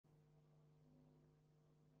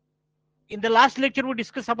In the last lecture, we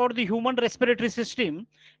discussed about the human respiratory system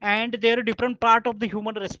and their different part of the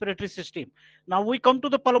human respiratory system. Now we come to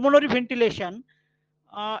the pulmonary ventilation.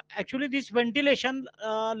 Actually, this ventilation,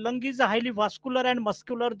 lung is highly vascular and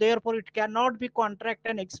muscular, therefore it cannot be contract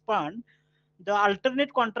and expand. The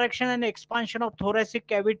alternate contraction and expansion of thoracic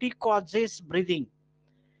cavity causes breathing.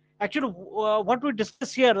 Actually, what we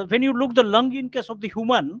discuss here, when you look the lung in case of the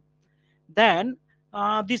human, then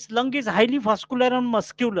this lung is highly vascular and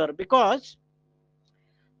muscular because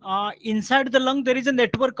inside the lung there is a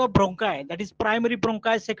network of bronchi, that is primary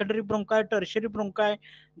bronchi, secondary bronchi, tertiary bronchi,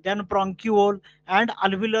 then bronchiole and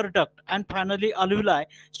alveolar duct, and finally alveoli.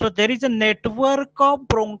 So there is a network of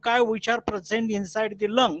bronchi which are present inside the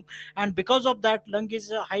lung, and because of that lung is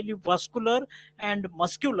highly vascular and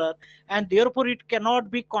muscular, and therefore it cannot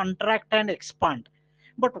be contract and expand.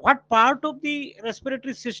 But what part of the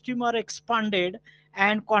respiratory system are expanded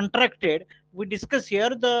and contracted, we discuss here.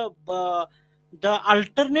 The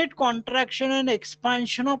alternate contraction and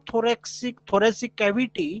expansion of thoracic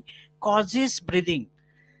cavity causes breathing.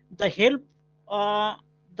 The help uh,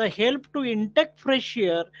 the help to intake fresh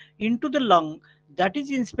air into the lung, that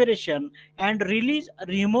is inspiration, and release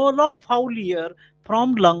removal of foul air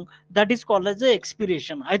from lung, that is called as the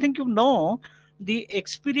expiration. I think you know the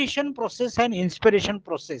expiration process and inspiration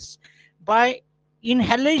process. By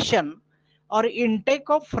inhalation or intake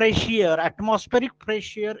of fresh air, atmospheric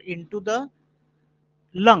fresh air into the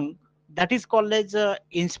lung, that is called as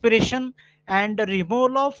inspiration, and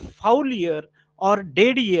removal of foul air or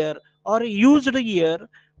dead air or used air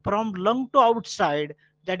from lung to outside,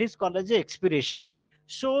 that is called as expiration.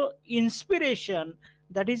 So inspiration,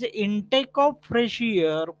 that is intake of fresh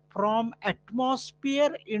air from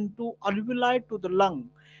atmosphere into alveoli to the lung,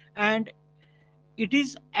 and it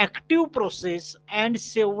is active process and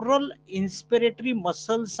several inspiratory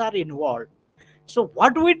muscles are involved. So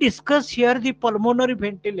what we discuss here, the pulmonary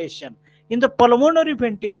ventilation. In the pulmonary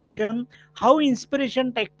ventilation, how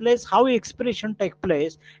inspiration take place, how expiration take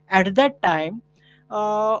place. At that time,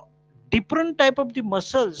 uh, different type of the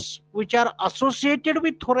muscles which are associated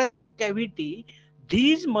with thoracic cavity,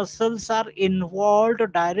 these muscles are involved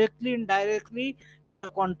directly, indirectly in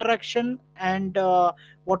the contraction and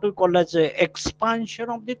what we call as expansion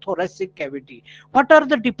of the thoracic cavity. What are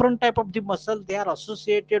the different type of the muscle they are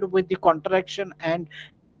associated with the contraction and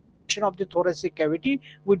expansion of the thoracic cavity,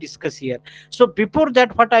 we discuss here. So before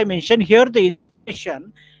that, what I mentioned here, the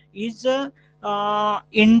inspiration is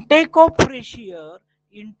intake of fresh air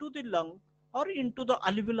into the lung or into the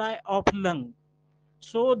alveoli of lung.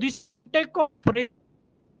 So this intake of fresh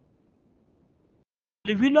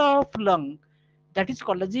alveoli of lung, that is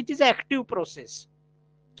called as, it is active process.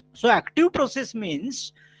 So active process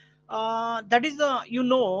means that is the, you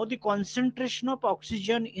know, the concentration of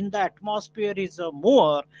oxygen in the atmosphere is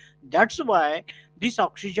more. That's why this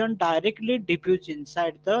oxygen directly diffuses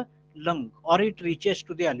inside the lung or it reaches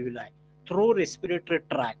to the alveoli through respiratory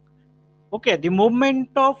tract. Okay, the movement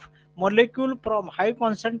of molecule from high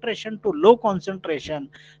concentration to low concentration.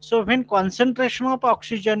 So when concentration of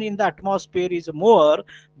oxygen in the atmosphere is more,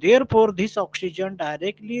 therefore this oxygen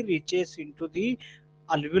directly reaches into the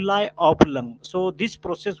alveoli of lung. So this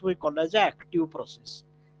process we call as active process.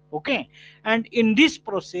 Okay, and in this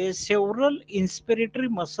process several inspiratory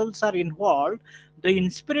muscles are involved. The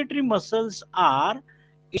inspiratory muscles are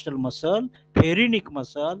muscle, pharynx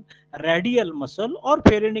muscle, radial muscle, or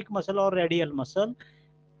pharynx muscle or radial muscle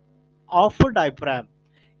of a diaphragm.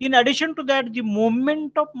 In addition to that, the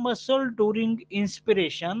movement of muscle during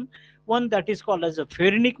inspiration, one that is called as a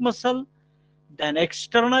pharynx muscle, then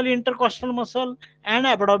external intercostal muscle and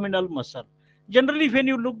abdominal muscle. Generally, when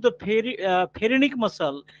you look the pharynx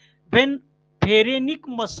muscle, when pharynx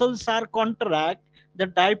muscles are contract, the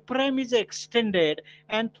diaphragm is extended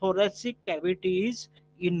and thoracic cavity is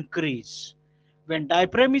increased. When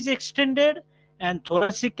diaphragm is extended and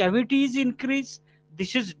thoracic cavity is increased,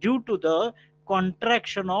 this is due to the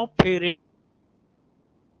contraction of pharynx.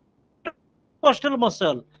 Intercostal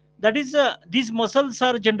muscle, that is these muscles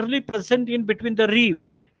are generally present in between the rib,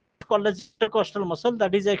 called as intercostal muscle,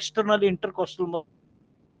 that is external intercostal muscle,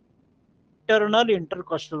 internal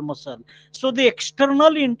intercostal muscle. So the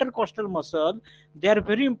external intercostal muscle, they are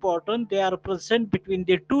very important, they are present between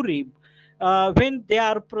the two rib. When they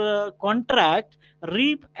are contract,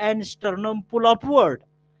 rib and sternum pull upward,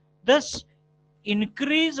 thus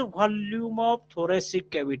increase volume of thoracic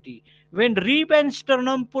cavity. When rib and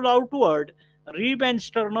sternum pull outward, rib and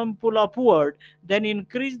sternum pull upward, then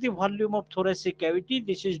increase the volume of thoracic cavity.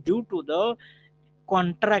 This is due to the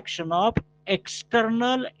contraction of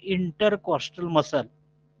external intercostal muscle.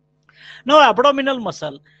 Now abdominal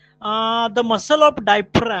muscle. The muscle of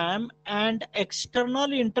diaphragm and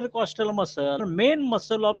external intercostal muscle, main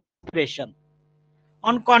muscle of inspiration.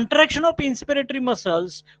 On contraction of inspiratory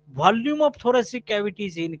muscles, volume of thoracic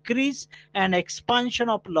cavities increase and expansion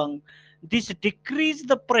of lung. This decrease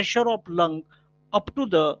the pressure of lung up to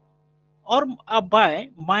the or by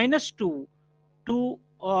 -2 to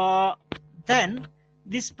then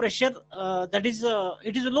this pressure that is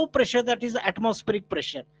it is a low pressure, that is atmospheric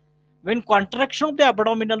pressure. When contraction of the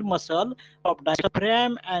abdominal muscle of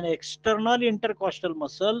diaphragm and external intercostal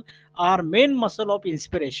muscle are main muscle of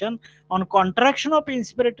inspiration, on contraction of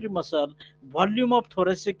inspiratory muscle, volume of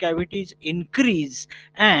thoracic cavities increase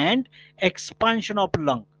and expansion of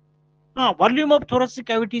lung. Volume of thoracic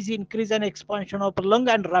cavities increase and expansion of lung,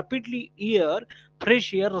 and rapidly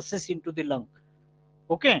fresh air rushes into the lung.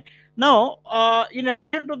 Okay. Now, in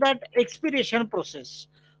addition to that, expiration process.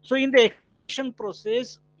 So, in the expiration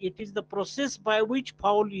process, it is the process by which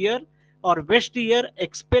foul air or waste air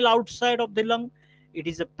expel outside of the lung. It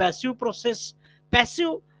is a passive process.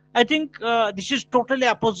 Passive, I think this is totally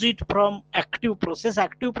opposite from active process.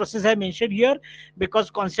 Active process I mentioned here because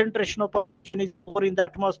concentration of oxygen is more in the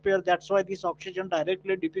atmosphere. That's why this oxygen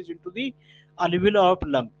directly diffuses into the alveoli of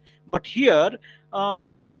lung. But here,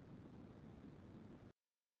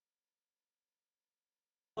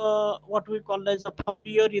 what we call as a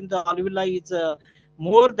power in the alveoli is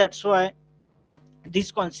more. That's why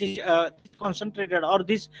this concentrated or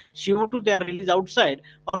this CO2 they are released outside,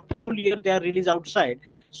 or pure air they are released outside.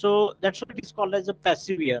 So that's why it is called as a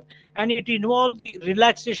passive air, and it involves the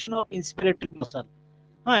relaxation of inspiratory muscle.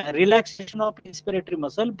 Relaxation of inspiratory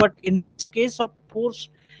muscle, but in this case of forced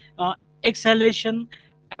exhalation,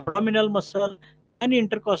 abdominal muscle and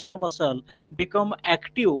intercostal muscle become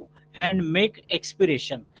active and make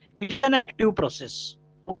expiration. It is an active process.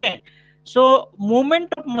 Okay. So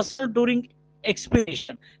movement of muscle during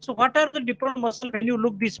expiration. So what are the different muscle when you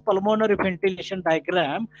look this pulmonary ventilation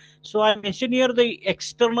diagram? So I mentioned here the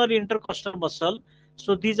external intercostal muscle.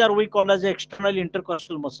 So these are we call as external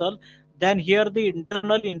intercostal muscle. Then here the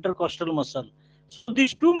internal intercostal muscle. So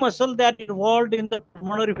these two muscles they are involved in the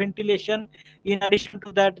pulmonary ventilation. In addition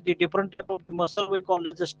to that, the different type of muscle we call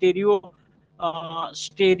as the stereo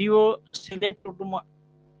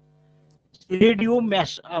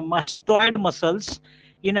mastoid muscles.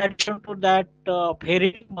 In addition to that,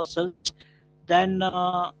 pharetic muscles. Then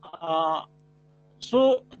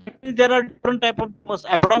so that means there are different type of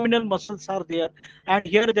abdominal muscles are there, and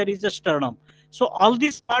here there is a sternum. So all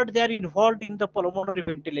these part they are involved in the pulmonary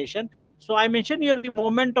ventilation. So I mentioned here the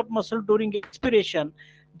movement of muscle during expiration,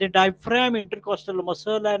 the diaphragm, intercostal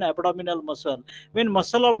muscle, and abdominal muscle. When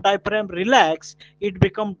muscle of diaphragm relax, it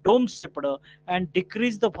become dome shaped and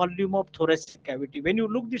decrease the volume of thoracic cavity. When you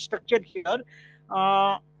look the structure here,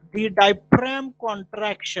 uh, the diaphragm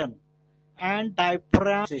contraction and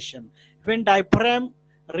diaphragm session. When diaphragm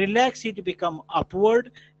relax, it become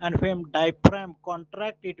upward, and when diaphragm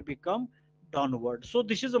contract, it become downward. So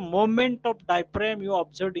this is a movement of diaphragm you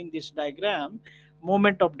observed in this diagram.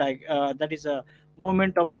 Movement of that is a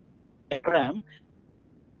movement of diaphragm.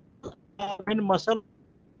 When muscle of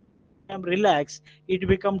diaphragm relax, it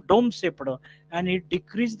become dome shaped and it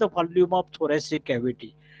decrease the volume of thoracic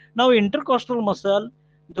cavity. Now intercostal muscle,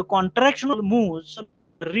 the contraction moves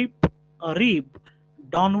rib, rib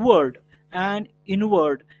downward and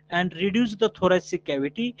inward and reduce the thoracic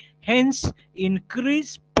cavity, hence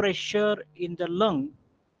increase pressure in the lung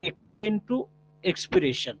into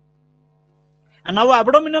expiration. And now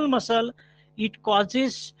abdominal muscle, it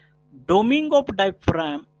causes doming of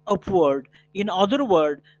diaphragm upward. In other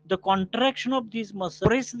words, the contraction of these muscles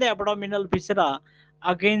press the abdominal viscera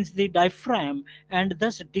against the diaphragm and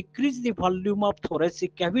thus decrease the volume of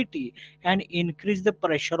thoracic cavity and increase the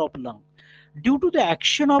pressure of lung. Due to the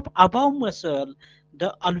action of above muscle,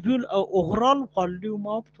 the overall volume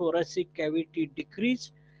of thoracic cavity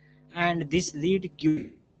decrease, and this lead give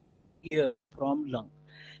air from lung.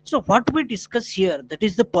 So what we discuss here, that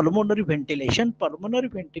is the pulmonary ventilation. Pulmonary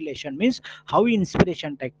ventilation means how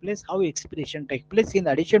inspiration take place, how expiration take place. In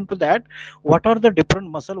addition to that, what are the different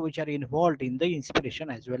muscle which are involved in the inspiration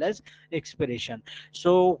as well as expiration.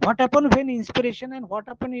 So what happen when inspiration and what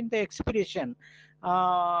happen in the expiration?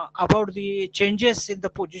 About the changes in the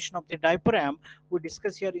position of the diaphragm, we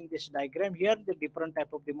discuss here in this diagram. Here the different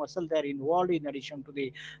type of the muscle they are involved. In addition to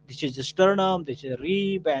the, this is the sternum, this is the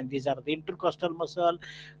rib, and these are the intercostal muscle.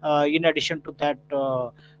 In addition to that,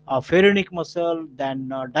 pharynx muscle, then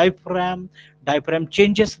diaphragm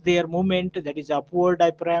changes their movement, that is upward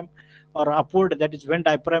diaphragm. or upward, that is when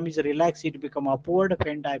diaphragm is relaxed it become upward,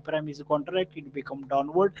 when diaphragm is contract it become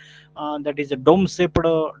downward. That is a dome shaped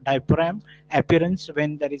diaphragm appearance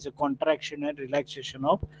when there is a contraction and relaxation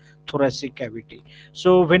of thoracic cavity.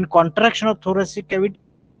 So when contraction of thoracic cavity,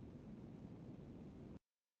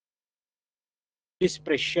 this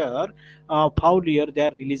pressure foul air they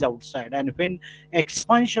are released outside, and when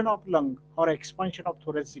expansion of lung or expansion of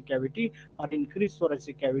thoracic cavity or increased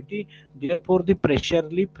thoracic cavity, therefore the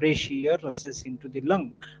pressurely fresh air rushes into the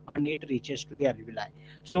lung and it reaches to the alveoli.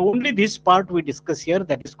 So only this part we discuss here,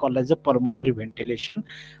 that is called as a pulmonary ventilation.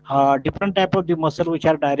 Different type of the muscle which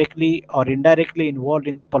are directly or indirectly involved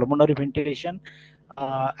in pulmonary ventilation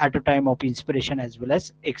at a time of inspiration as well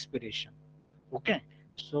as expiration. Okay,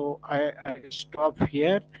 so I stop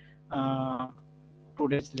here uh,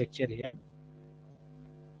 today's lecture here.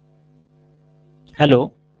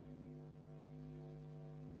 Hello,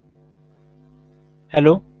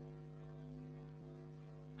 hello,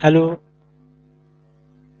 hello.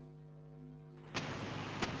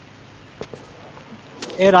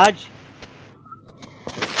 Hey Raj.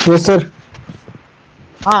 Yes, sir.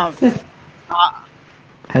 हा आ-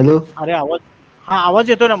 Hello. अरे आवाज, हा आवाज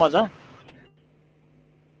येतोय ना माझा?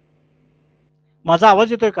 माझा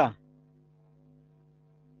आवाज येतोय का?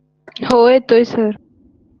 हो येतोय सर.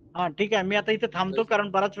 हा ठीक आहे, मी आता इथे थांबतो कारण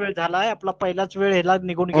बराच वेळ झालाय, आपला पहिलाच वेळ ह्याला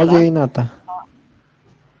निघून आवाज गेला. येईना आता.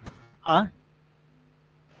 हा,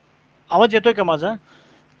 आवाज येतोय का माझा?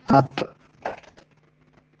 आता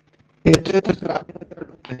येतोय तर sir, आता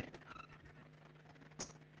येतोय.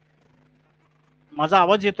 माझा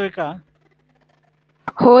आवाज येतोय का?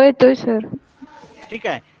 हो येतोय सर. ठीक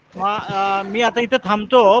आहे. मग मी आता इथे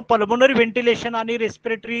थांबतो. पल्मोनरी व्हेंटिलेशन आणि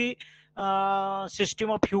रेस्पिरेटरी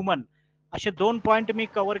सिस्टीम ऑफ ह्युमन असे 2 पॉइंट मी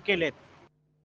कव्हर केलेत.